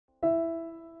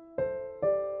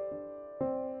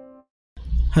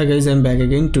Hi guys, I'm back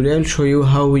again. Today I'll show you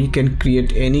how we can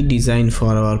create any design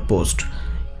for our post.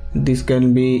 This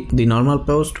can be the normal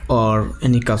post or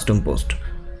any custom post.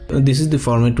 This is the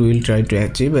format we will try to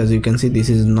achieve. As you can see, this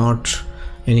is not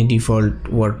any default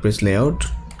WordPress layout,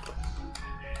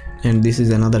 and this is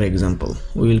another example.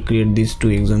 We will create these two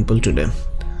examples today.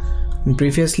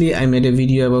 Previously I made a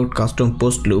video about custom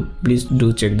post loop. Please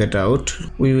do check that out.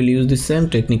 We will use the same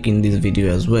technique in this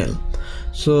video as well.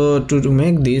 So to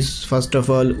make this, first of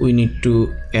all we need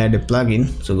to add a plugin.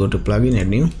 So go to plugin, add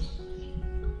new,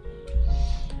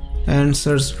 and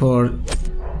search for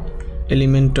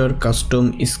Elementor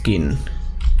custom skin.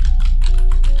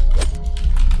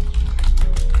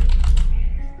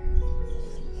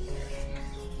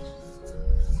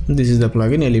 This is the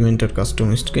plugin, Elementor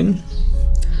custom skin.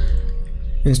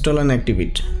 Install and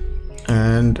activate,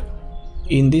 and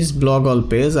in this blog all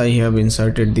page I have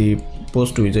inserted the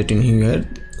post widget in here.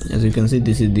 As you can see,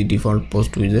 this is the default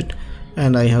post widget,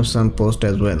 and I have some post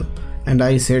as well, and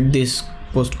I set this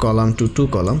post column to 2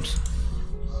 columns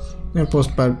and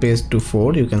post per page to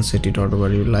 4. You can set it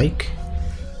whatever you like.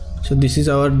 So this is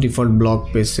our default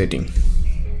blog page setting.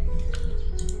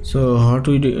 So what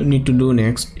we need to do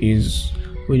next is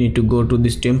we need to go to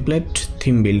this template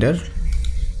theme builder,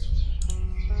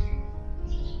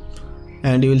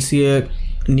 and you will see a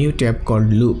new tab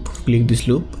called loop. Click this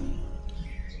loop,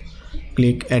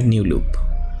 click add new loop.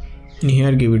 In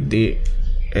here give it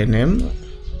a name.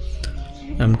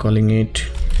 I'm calling it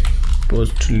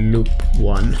post loop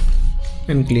 1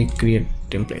 and click create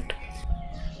template.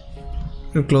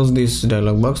 And close this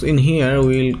dialog box. In here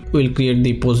we'll create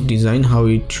the post design, how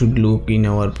it should look in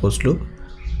our post loop.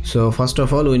 So first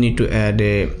of all we need to add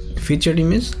a featured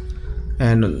image,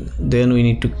 and then we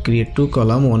need to create 2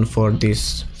 columns, one for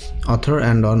this author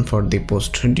and one for the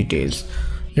post details.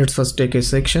 Let's first take a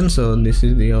section. So this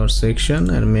is our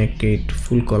section, and make it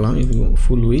full column,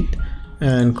 full width,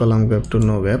 and column gap to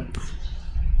no gap,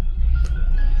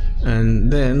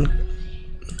 and then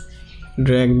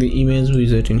drag the image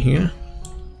widget in here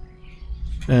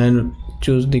and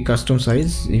choose the custom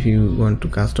size. If you want to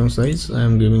custom size, I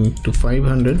am giving it to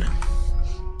 500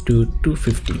 to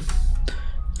 250.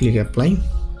 Click apply,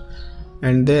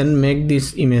 and then make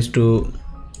this image to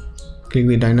click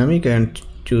the dynamic and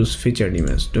choose featured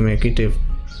image to make it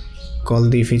call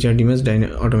the featured image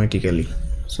automatically.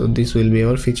 So this will be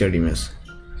our featured image.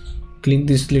 Click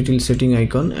this little setting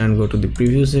icon and go to the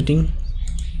preview setting,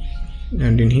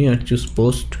 and in here choose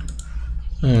post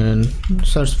and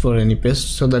search for any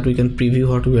paste so that we can preview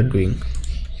what we are doing.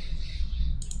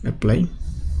 Apply.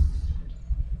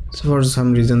 So for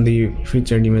some reason the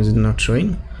featured image is not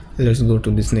showing. Let's go to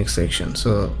this next section.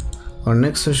 So our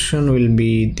next section will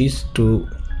be these 2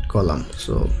 columns.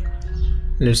 So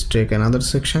let's take another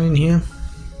section in here,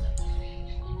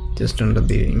 just under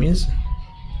the image,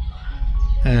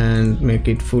 and make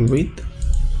it full width.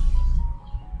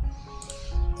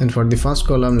 And for the first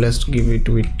column, let's give it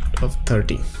width of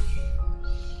 30.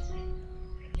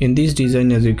 In this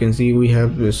design, as you can see, we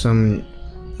have some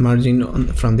margin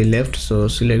from the left. So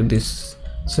select this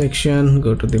section,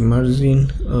 go to the margin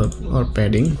or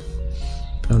padding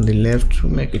from the left,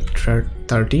 make it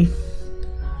 30,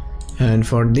 and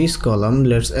for this column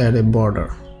let's add a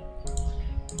border.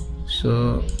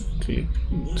 So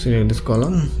select this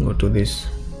column, go to this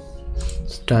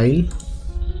style,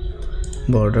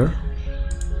 border,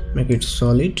 make it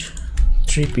solid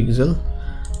 3 pixel,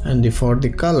 and for the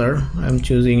color I'm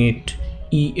choosing it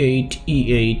E8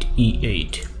 E8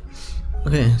 E8.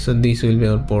 Okay, so this will be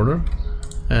our border,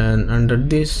 and under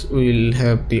this we will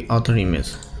have the author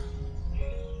image.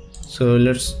 So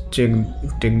let's take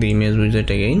the image widget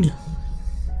again.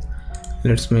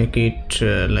 Let's make it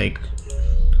like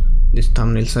this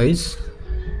thumbnail size,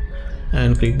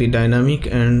 and click the dynamic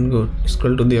and go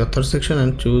scroll to the author section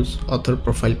and choose author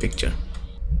profile picture.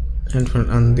 And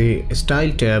on the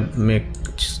style tab,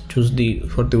 choose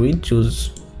for the width,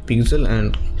 choose pixel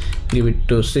and give it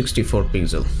to 64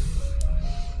 pixel.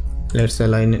 Let's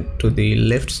align it to the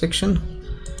left section,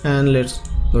 and let's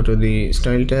go to the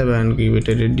style tab and give it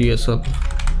a radius of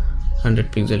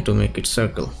 100 pixel to make it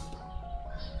circle.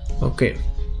 Okay,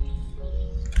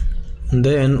 and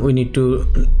then we need to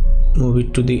move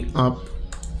it to the up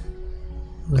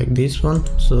like this one.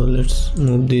 So let's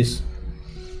move this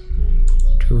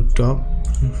to top,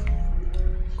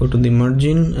 go to the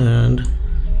margin and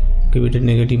give it a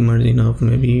negative margin of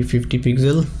maybe 50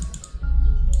 pixel.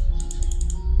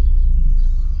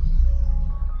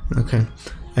 Okay,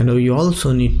 and we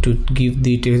also need to give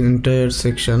the entire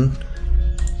section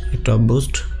a top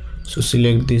boost. So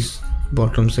select this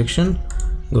bottom section,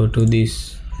 go to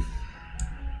this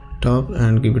top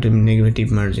and give it a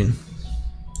negative margin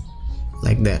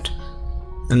like that.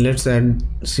 And let's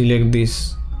select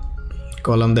this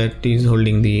column that is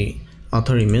holding the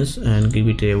author image and give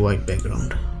it a white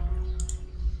background,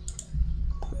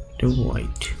 to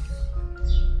white.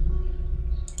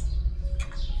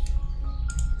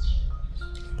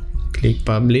 Click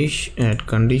publish, add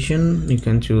condition. You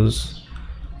can choose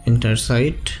enter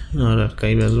site or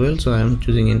archive as well, so I am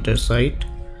choosing enter site.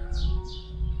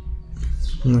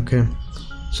 Okay,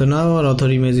 so now our author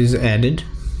image is added,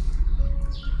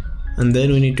 and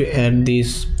then we need to add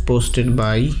this posted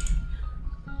by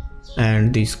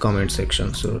and this comment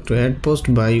section. So to add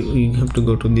post by, we have to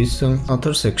go to this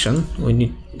author section. We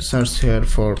need search here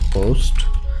for post,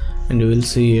 and you will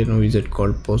see a widget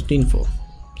called post info.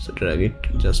 So drag it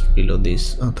just below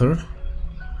this author,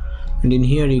 and in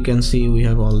here you can see we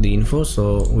have all the info,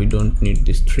 so we don't need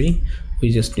this tree, we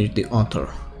just need the author.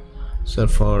 So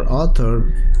for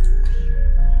author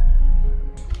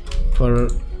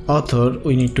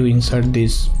we need to insert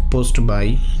this post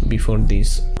by before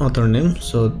this author name,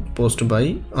 so post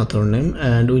by author name,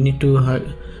 and we need to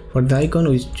for the icon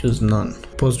we choose none.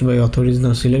 Post by author is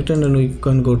now selected, and we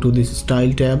can go to this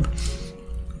style tab,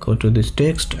 go to this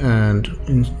text and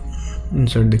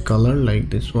insert the color like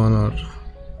this one or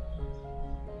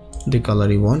the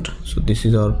color you want. So this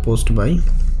is our post by,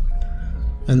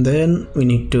 and then we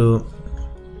need to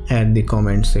add the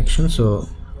comment section, so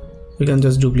we can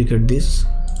just duplicate this.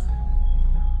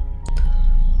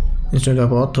 Instead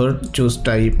of author, choose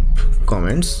type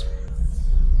comments.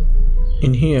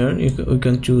 In here we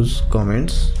can choose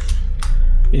comments.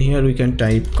 In here we can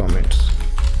type comments,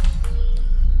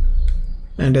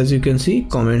 and as you can see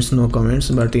comments, no comments,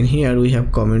 but in here we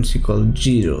have comments equal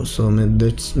 0, so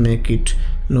let's make it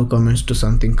no comments to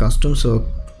something custom. So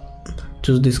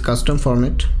choose this custom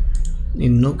format.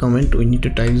 In no comment we need to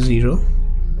type 0.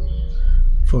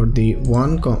 For the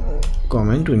one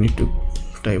comment we need to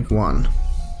type 1.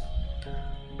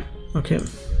 Okay,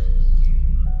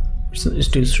 it's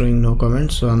still showing no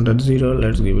comments, so under 0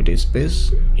 let's give it a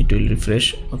space, it will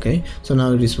refresh. Okay, so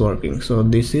now it is working. So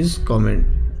this is comment.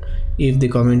 If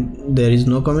there is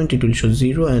no comment, it will show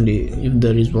 0, and if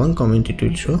there is one comment, it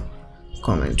will show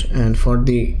comment. And for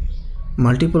the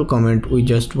multiple comment, we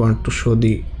just want to show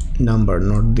the number,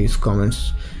 not these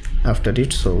comments after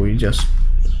it, so we just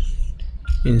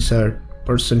insert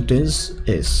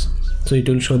 %s, so it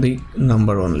will show the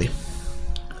number only.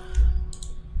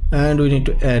 And we need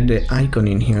to add an icon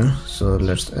in here, so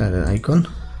let's add an icon,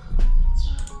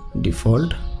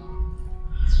 default,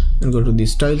 and go to the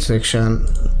style section,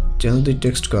 change the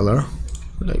text color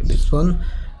like this one,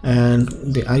 and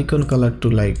the icon color to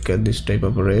like this type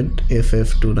of red,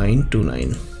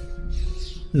 FF2929.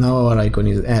 Now our icon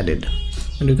is added,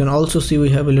 and you can also see we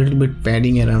have a little bit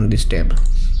padding around this tab,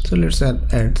 so let's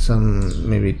add some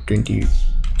maybe 20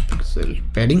 pixel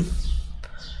padding.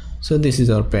 So this is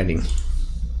our padding.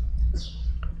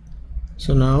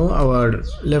 So now our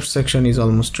left section is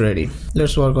almost ready.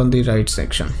 Let's work on the right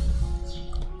section.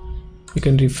 You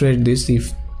can refresh this.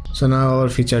 So now our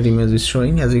featured image is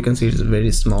showing. As you can see, it's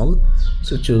very small,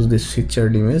 so choose this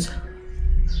featured image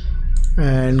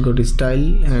and go to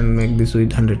style and make this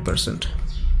with 100%.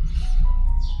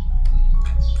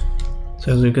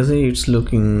 So as you can see, it's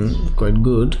looking quite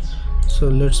good. So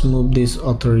let's move this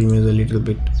author image a little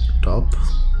bit top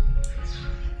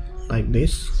like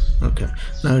this. Okay,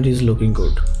 now it is looking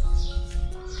good.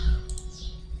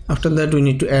 After that we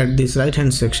need to add this right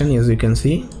hand section. As you can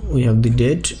see, we have the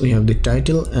date, we have the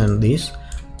title and this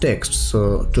text.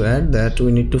 So to add that,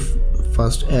 we need to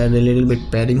first add a little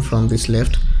bit padding from this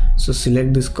left. So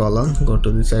select this column, go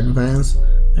to this advanced,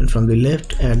 and from the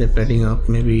left add a padding of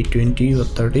maybe 20 or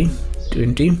 30,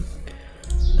 20,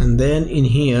 and then in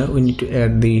here we need to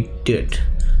add the date.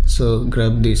 So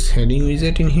grab this heading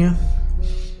widget in here,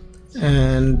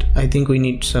 and I think we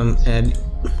need some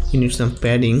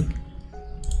padding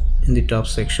in the top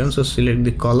section. So select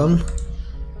the column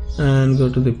and go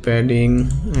to the padding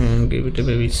and give it a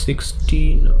maybe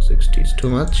 60. No, 60 is too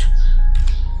much.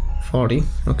 40.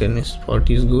 Okay,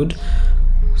 40 is good.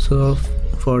 So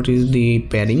 40 is the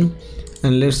padding,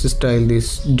 and let's style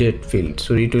this date field.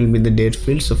 So it will be the date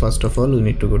field. So first of all we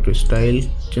need to go to style,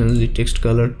 change the text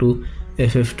color to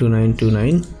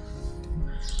FF2929.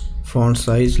 Font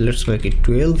size, let's make it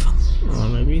 12 or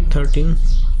maybe 13,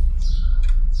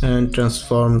 and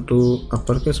transform to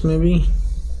uppercase maybe,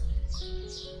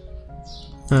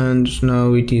 and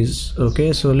now it is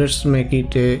okay. So let's make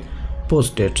it a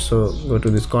post date. So go to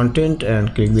this content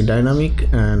and click the dynamic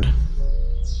and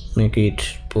make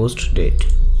it post date.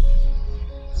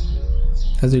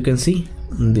 As you can see,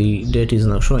 the date is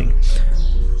now showing.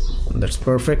 That's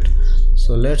perfect.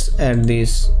 So let's add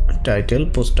this title,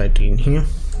 post title in here.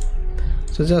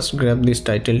 So just grab this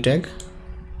title tag,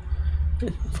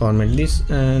 format this,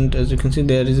 and as you can see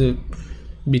there is a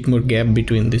bit more gap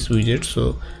between this widget,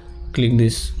 so click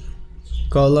this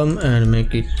column and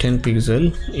make it 10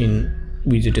 pixel in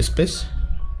widget space.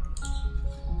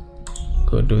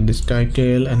 Go to this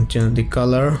title and change the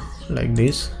color like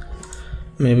this,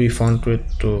 maybe font weight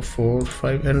to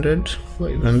 500,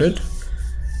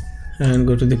 and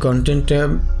go to the content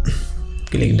tab,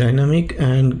 click dynamic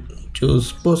and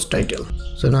choose post title.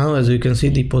 So now as you can see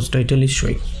the post title is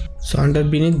showing. So under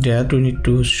beneath that we need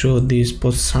to show this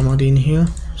post summary in here.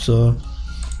 So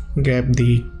grab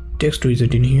the text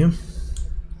widget in here,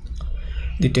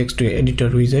 the text editor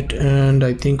widget, and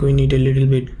I think we need a little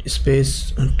bit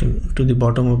space to the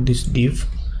bottom of this div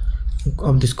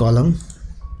of this column.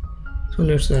 So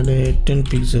let's add a 10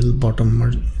 pixel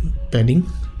bottom padding,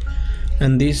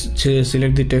 and this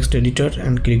select the text editor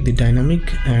and click the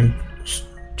dynamic and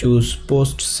choose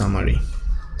post summary.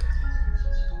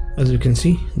 As you can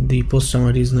see the post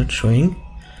summary is not showing,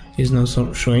 is now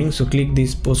showing. So click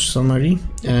this post summary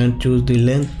and choose the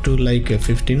length to like a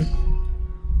 15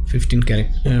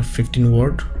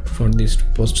 word for this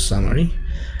post summary.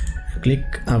 Click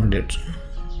update.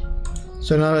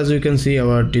 So now as you can see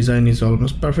our design is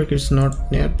almost perfect. It's not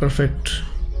yet perfect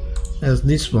as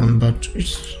this one, but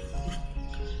it's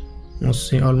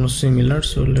almost similar.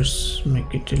 So let's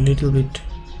make it a little bit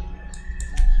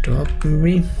top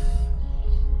maybe,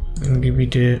 and give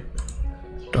it a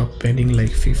top padding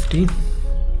like 50.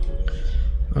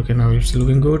 Okay, now it's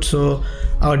looking good. So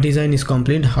our design is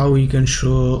complete. How we can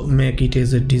make it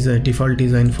as a default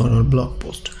design for our blog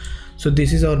post. So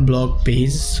this is our blog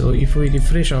page. So if we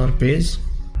refresh our page,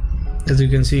 as you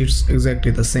can see it's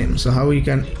exactly the same. So how we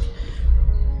can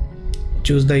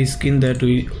choose the skin that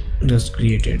we just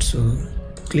created. So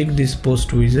click this post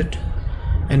widget,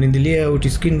 and in the layout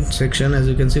skin section, as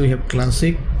you can see we have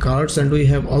classic, cards, and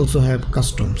we also have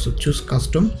custom. So choose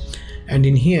custom, and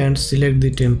in here select the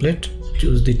template,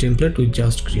 choose the template we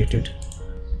just created.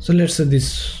 So let's say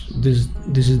this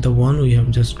is the one we have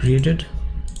just created.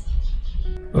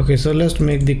 Okay, so let's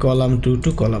make the column to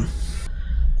column.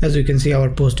 As you can see our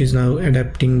post is now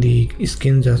adapting the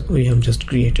skin we have just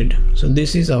created. So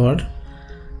this is our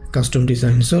custom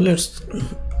design. So let's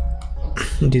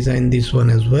design this one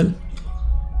as well.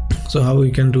 So how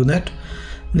we can do that?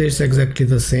 This exactly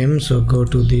the same. So go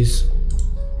to this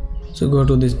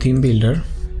theme builder.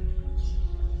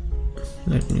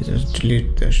 Let me just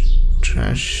delete the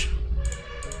trash.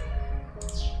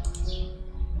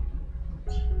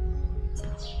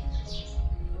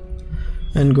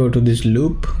 And go to this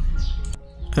loop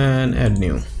and add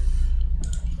new.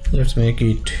 Let's make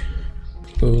it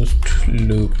post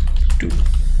loop 2.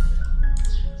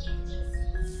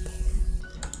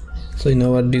 So in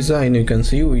our design you can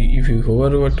see if you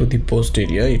hover over to the post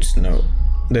area, it's now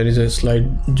there is a slight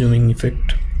zooming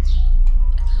effect.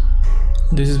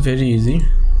 This is very easy.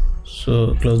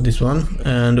 So close this one,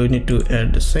 and we need to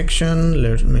add a section.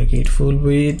 Let's make it full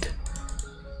width,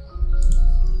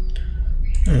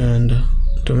 and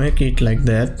to make it like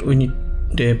that we need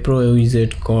a pro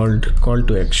widget called call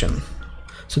to action.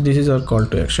 So this is our call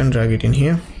to action. Drag it in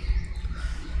here,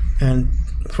 and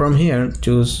from here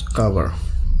choose cover.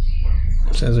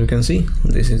 So as you can see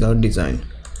this is our design.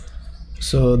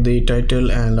 So the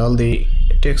title and all the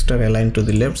text are aligned to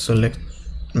the left, so let's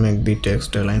make the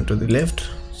text align to the left.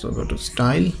 So go to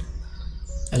style,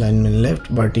 alignment left,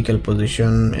 vertical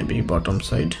position maybe bottom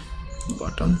side,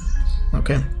 bottom.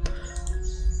 Okay,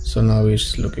 so now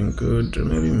it's looking good.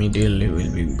 Maybe middle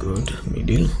will be good,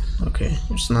 middle. Okay,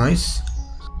 it's nice.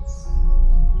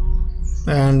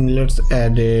 And let's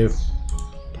add a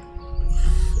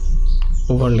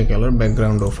overlay color,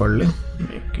 background overlay,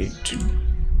 make it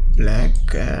black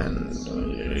and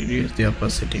reduce the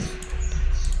opacity.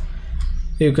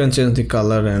 You can change the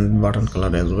color and button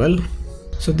color as well.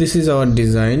 So this is our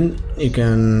design. You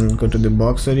can go to the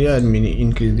box area and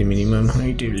increase the minimum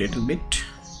height a little bit.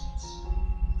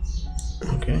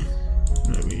 Okay,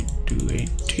 maybe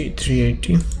 280,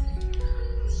 380.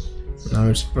 Now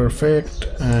it's perfect.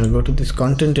 And go to this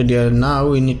content area. Now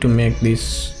we need to make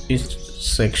this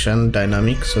section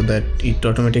dynamic so that it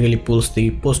automatically pulls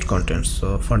the post content.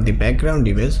 So for the background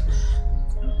image,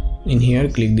 in here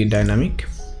click the dynamic,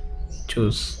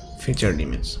 choose featured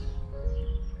image.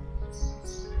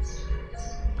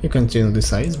 You can change the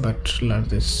size, but like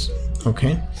this.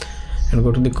 Okay, and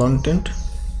go to the content.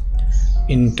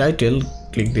 In title,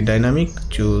 click the dynamic,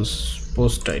 choose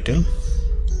post title.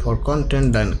 For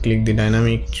content, then click the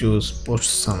dynamic, choose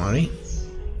post summary.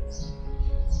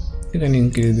 You can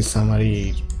increase the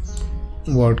summary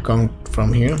word count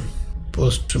from here.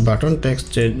 Post button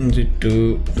text, change it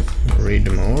to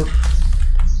read more,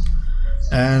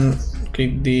 and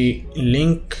click the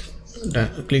link,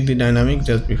 click the dynamic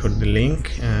just before the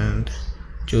link and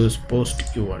choose post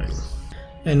URL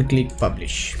and click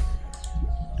publish.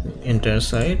 Enter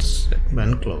sites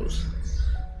and close.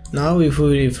 Now if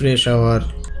we refresh our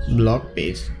blog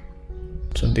page,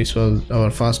 so this was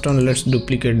our first one, let's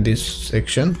duplicate this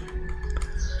section,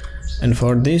 and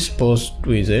for this post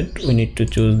widget we need to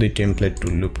choose the template to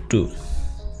loop 2.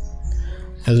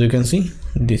 As you can see,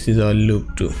 this is our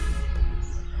loop 2.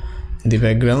 The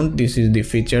background, this is the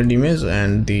featured image,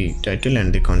 and the title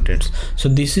and the contents. So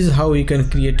this is how we can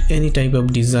create any type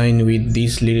of design with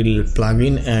this little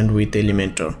plugin and with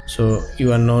Elementor. So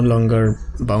you are no longer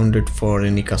bounded for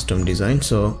any custom design.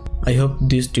 So I hope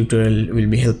this tutorial will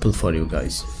be helpful for you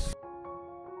guys.